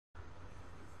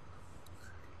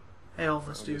Hey,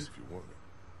 homeless Found dude. this if you want it.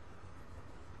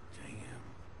 Damn.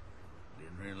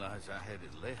 Didn't realize I had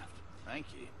it left. Thank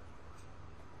you.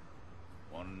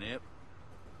 Want a nip?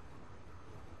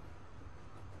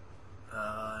 No,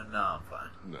 I'm fine.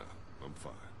 Nah, I'm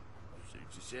fine. Suit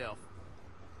yourself.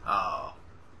 Oh.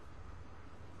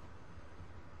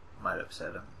 Might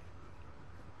upset him.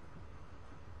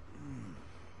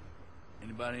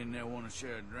 Anybody in there want to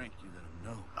share a drink? You let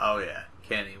them know. Oh, yeah.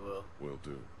 Kenny will. Will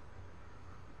do.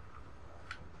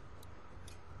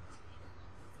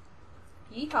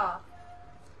 Yeehaw.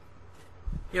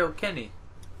 Yo, Kenny.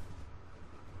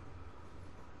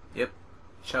 Yep.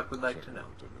 Chuck would like Chuck to know.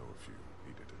 wanted to know if you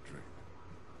needed a drink.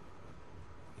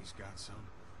 He's got some.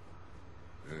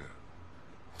 Yeah.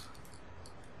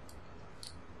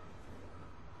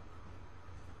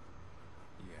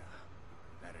 Yeah,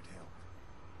 that'd help.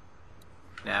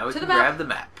 Now we To can the grab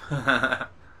map. the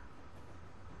map.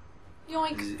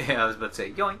 Yoink. Yeah, I was about to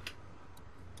say, yoink.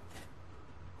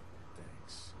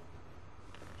 Thanks.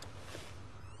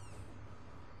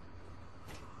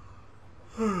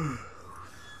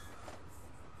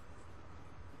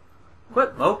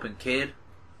 Quit moping, kid.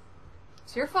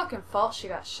 It's your fucking fault she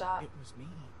got shot. It was me.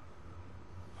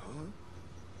 Huh?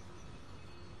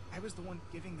 I was the one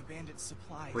giving the bandits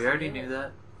supplies. We already knew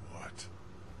that. What?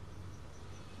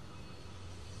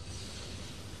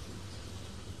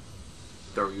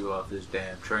 Throw you off this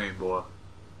damn train, boy.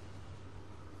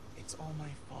 It's all my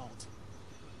fault.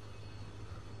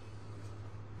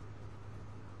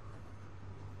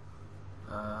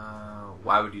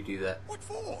 Why would you do that? What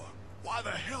for? Why the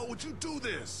hell would you do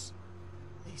this?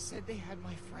 They said they had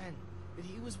my friend, that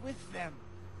he was with them.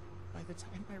 By the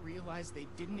time I realized they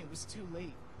didn't, it was too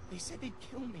late. They said they'd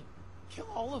kill me. Kill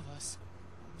all of us.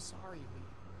 I'm sorry, Lee.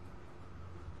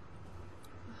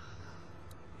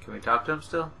 Can we talk to him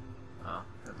still? Oh,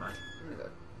 never mind. I'm gonna go.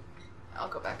 I'll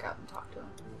go back out and talk to him.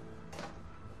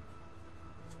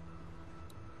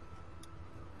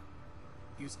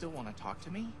 You still want to talk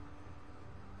to me?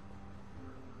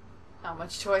 Not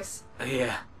much choice.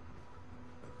 Yeah.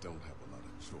 I don't have a lot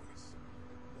of choice.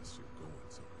 Unless you're going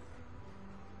somewhere.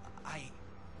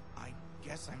 I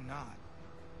guess I'm not.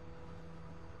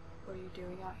 What are you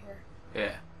doing out here?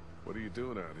 Yeah. What are you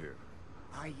doing out here?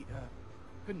 I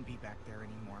couldn't be back there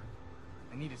anymore.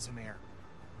 I needed some air.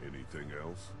 Anything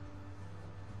else?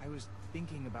 I was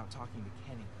thinking about talking to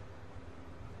Kenny.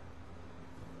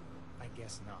 I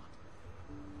guess not.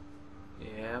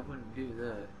 Yeah, I wouldn't do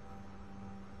that.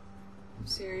 I'm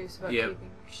serious about Yep.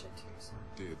 keeping your shit to yourself.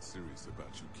 Dead serious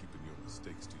about you keeping your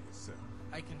mistakes to yourself.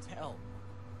 I can tell.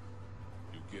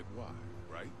 You get why,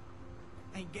 right?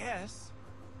 I guess.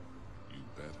 You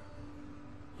better.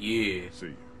 Yeah. See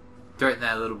you. Threaten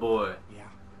that little boy. Yeah.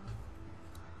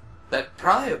 That's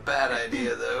probably a bad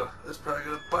idea, though. That's probably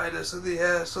gonna bite us in the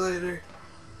ass later.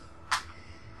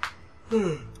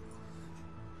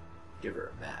 Give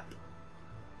her a map.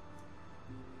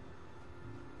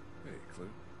 Hey,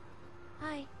 Clint.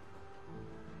 Hi.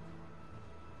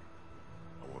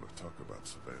 I want to talk about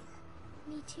Savannah.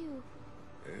 Me too.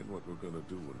 And what we're gonna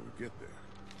do when we get there.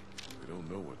 We don't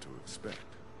know what to expect.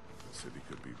 The city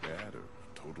could be bad or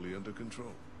totally under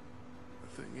control.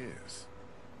 The thing is,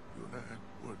 you and I,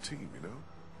 we're a team, you know?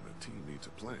 And a team needs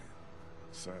a plan.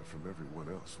 Aside from everyone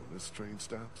else, when this train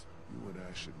stops, you and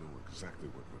I should know exactly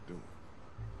what we're doing.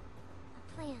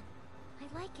 A plan. I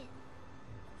like it.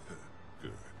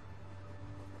 Good.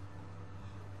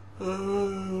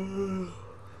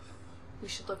 We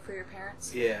should look for your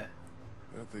parents. Yeah.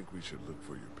 I think we should look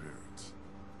for your parents.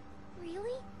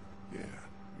 Really? Yeah,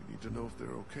 you need to know if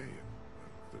they're okay, and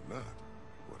if they're not,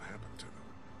 what happened to them.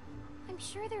 I'm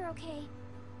sure they're okay.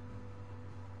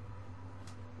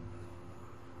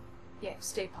 Yeah,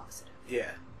 stay positive.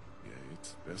 Yeah. Yeah,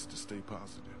 it's best to stay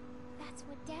positive. That's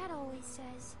what Dad always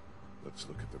says. Let's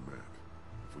look at the map.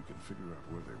 If we can figure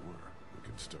out where they were, we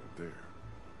can start there.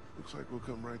 Looks like we'll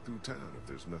come right through town if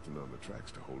there's nothing on the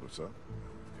tracks to hold us up. And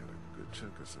we've got a good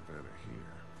chunk of Savannah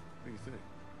here. What do you think?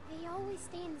 They always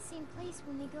stay in the same place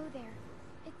when they go there.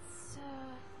 It's,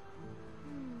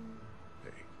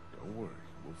 Hey, don't worry.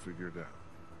 We'll figure it out.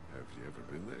 Have you ever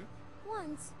been there?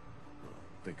 once. Well,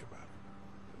 think about it.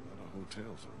 There are a lot of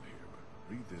hotels on here, but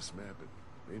read this map and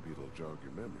maybe it'll jog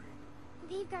your memory.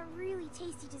 They've got really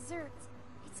tasty desserts.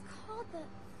 It's called the,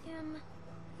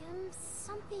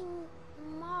 something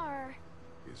Mar.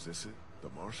 Is this it? The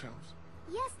Marsh House?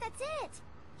 Yes, that's it!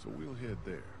 So we'll head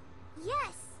there.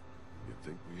 Yes! You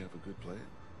think we have a good plan?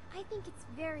 I think it's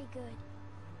very good.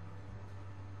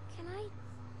 Can I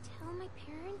tell my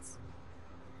parents?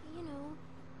 You know.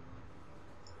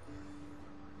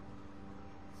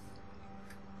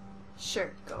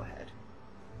 Sure, go ahead.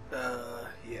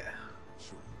 Yeah.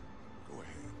 Sure. Go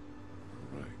ahead.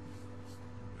 All right.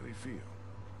 How do you feel?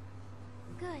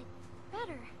 Good.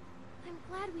 Better. I'm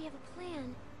glad we have a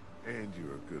plan. And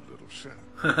you're a good little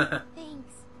shot.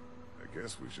 Thanks. I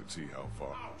guess we should see how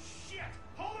far. Oh, shit!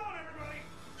 Hold on, everybody!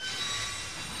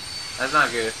 That's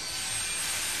not good.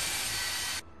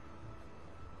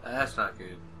 That's not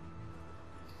good.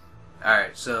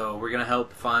 Alright, so we're gonna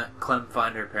help Clem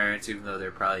find her parents, even though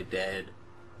they're probably dead.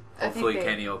 Hopefully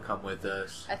Kenny will come with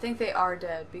us. I think they are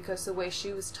dead because the way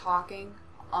she was talking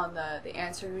on the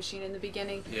answering machine in the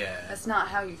beginning. Yeah. That's not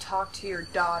how you talk to your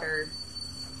daughter.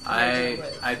 I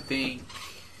think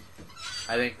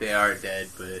they are dead,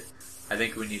 but I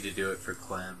think we need to do it for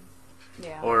Clem.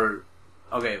 Yeah. Or,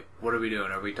 okay, what are we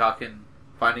doing? Are we talking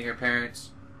finding her parents,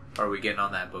 or are we getting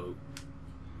on that boat?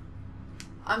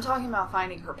 I'm talking about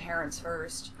finding her parents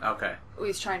first. Okay.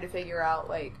 He's trying to figure out,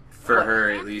 like... For what-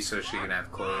 her, at least, so she can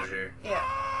have closure. Yeah.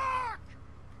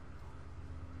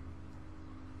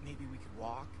 Maybe we could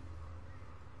walk?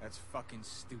 That's fucking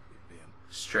stupid, Ben.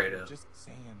 Straight up. Just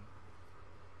saying.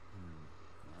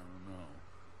 I don't know.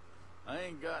 I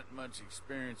ain't got much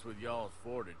experience with y'all's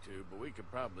fortitude, but we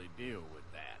could probably deal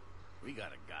with that. We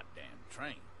got a goddamn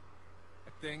train.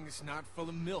 That thing's not full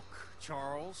of milk,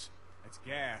 Charles. That's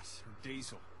gas or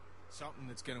diesel. Something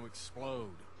that's gonna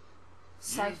explode. You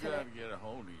Siphon gotta it. get a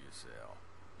hold of yourself.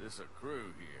 This a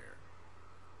crew here.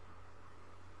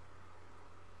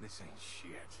 This ain't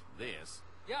shit. This?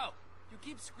 Yo, you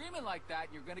keep screaming like that,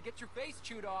 you're gonna get your face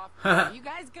chewed off. Are you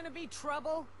guys gonna be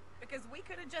trouble? Because we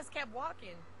could have just kept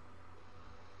walking.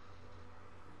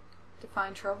 To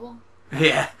find trouble?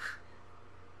 Yeah.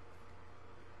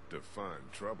 Define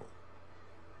trouble.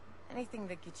 Anything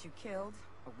that gets you killed,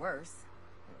 or worse,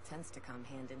 and it tends to come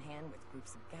hand in hand with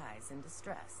groups of guys in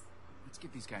distress. Let's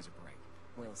give these guys a break.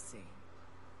 We'll see.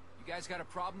 You guys got a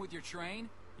problem with your train?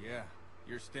 Yeah,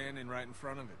 you're standing right in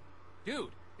front of it.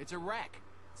 Dude, it's a wreck.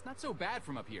 It's not so bad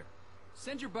from up here.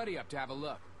 Send your buddy up to have a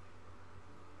look.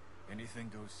 Anything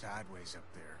goes sideways up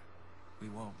there, we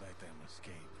won't let them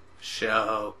escape.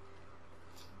 Show.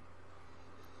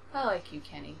 I like you,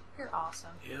 Kenny. You're awesome.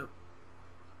 Yep.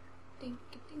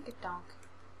 Dink-a-dink-a-donk.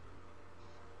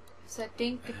 I said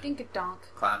dink-a-dink-a-donk.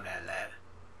 Climb that ladder.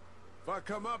 If I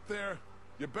come up there,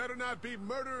 you better not be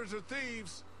murderers or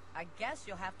thieves. I guess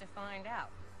you'll have to find out.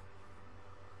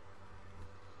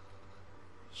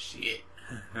 Shit.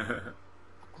 A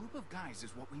group of guys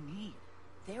is what we need.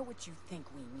 They're what you think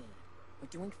we need. We're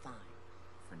doing fine.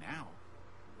 For now.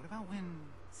 What about when...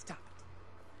 Stop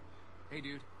it. Hey,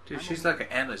 dude. Dude, I'm she's over-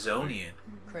 like an Amazonian.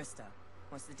 Krista,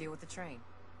 what's the deal with the train?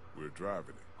 We're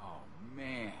driving it. Oh,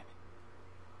 man.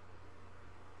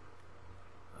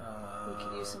 We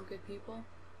could use some good people.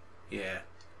 Yeah.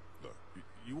 Look,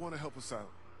 you want to help us out?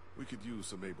 We could use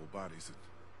some able bodies,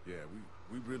 and yeah,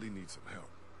 we really need some help.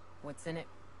 What's in it?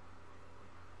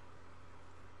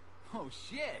 Oh,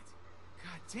 shit.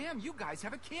 God damn, you guys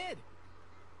have a kid.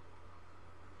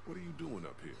 What are you doing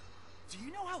up here? Do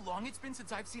you know how long it's been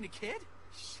since I've seen a kid?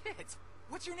 Shit.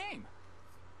 What's your name?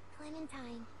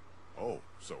 Clementine. Oh,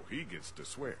 so he gets to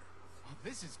swear. Oh,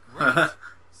 this is great.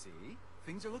 See?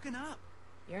 Things are looking up.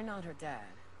 You're not her dad.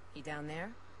 He down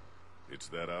there? It's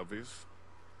that obvious?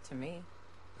 To me.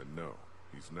 And no,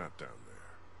 he's not down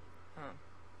there. Huh.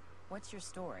 What's your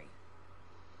story?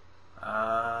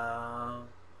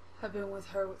 I've been with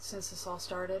her since this all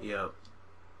started. Yep.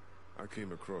 I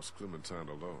came across Clementine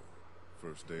alone.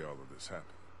 First day all of this happened.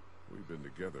 We've been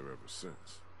together ever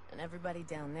since. And everybody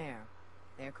down there,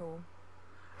 they're cool?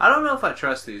 I don't know if I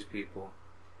trust these people.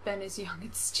 Ben is young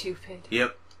and stupid.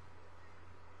 Yep.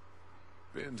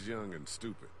 Ben's young and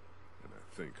stupid, and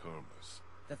I think harmless.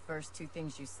 The first two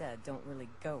things you said don't really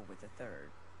go with the third.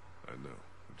 I know.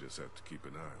 We just have to keep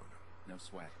an eye on him. No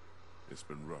sweat. It's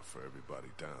been rough for everybody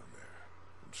down there.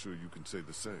 I'm sure you can say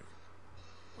the same.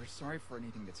 We're sorry for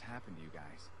anything that's happened to you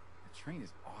guys. The train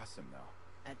is awesome, though.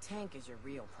 That tank is your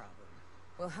real problem.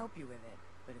 We'll help you with it,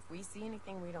 but if we see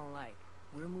anything we don't like,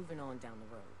 we're moving on down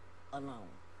the road. Alone.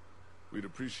 We'd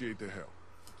appreciate the help.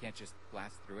 You can't just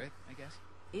blast through it, I guess?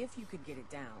 If you could get it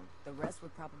down, the rest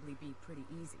would probably be pretty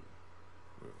easy.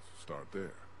 We'll start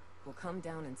there. We'll come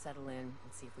down and settle in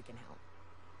and see if we can help.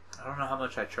 I don't know how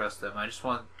much I trust them. I just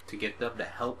want to get them to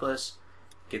help us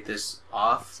get this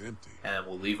off, It's empty. and then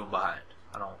we'll leave them behind.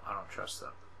 I don't trust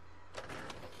them.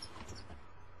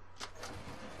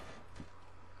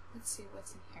 Let's see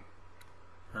what's in here.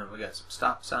 And we got some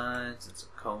stop signs and some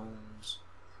cones.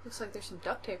 Looks like there's some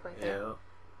duct tape right there. Yeah.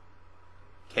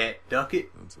 Can't duck it.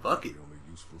 That's Fuck about it. the only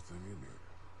useful thing in here.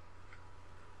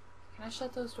 Can I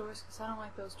shut those doors? Because I don't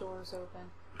like those doors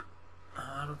open.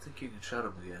 I don't think you can shut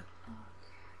them again.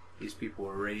 These people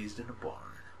were raised in a barn.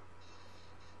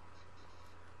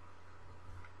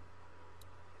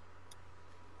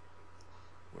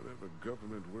 Whatever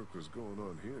government work was going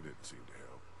on here didn't seem to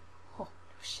help. Oh,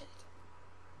 no shit.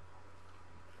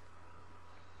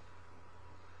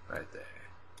 Right there.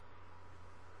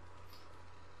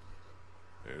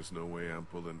 There's no way I'm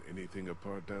pulling anything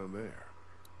apart down there.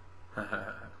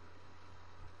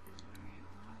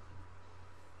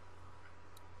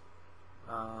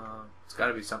 It's got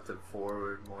to be something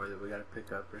forward more that we got to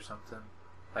pick up or something.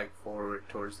 Like forward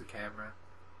towards the camera.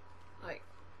 Like?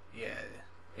 Yeah.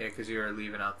 Yeah, because you were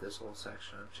leaving out this whole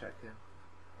section of check-in. I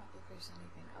don't think there's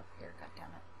anything up here,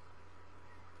 goddammit.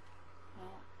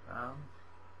 Oh.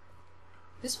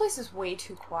 This place is way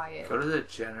too quiet. Go to the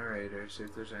generator, see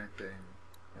if there's anything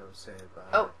it'll say about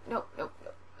it. Oh, no.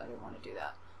 I didn't want to do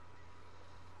that.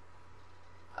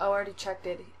 Oh, I already checked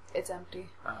it. It's empty.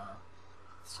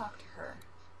 Let's talk to her.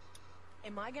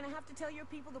 Am I gonna have to tell your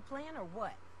people the plan or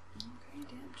what? Okay,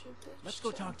 damn bitch. Let's go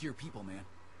talk to your people, man.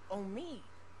 Oh, me?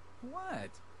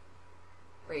 What?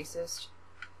 Racist.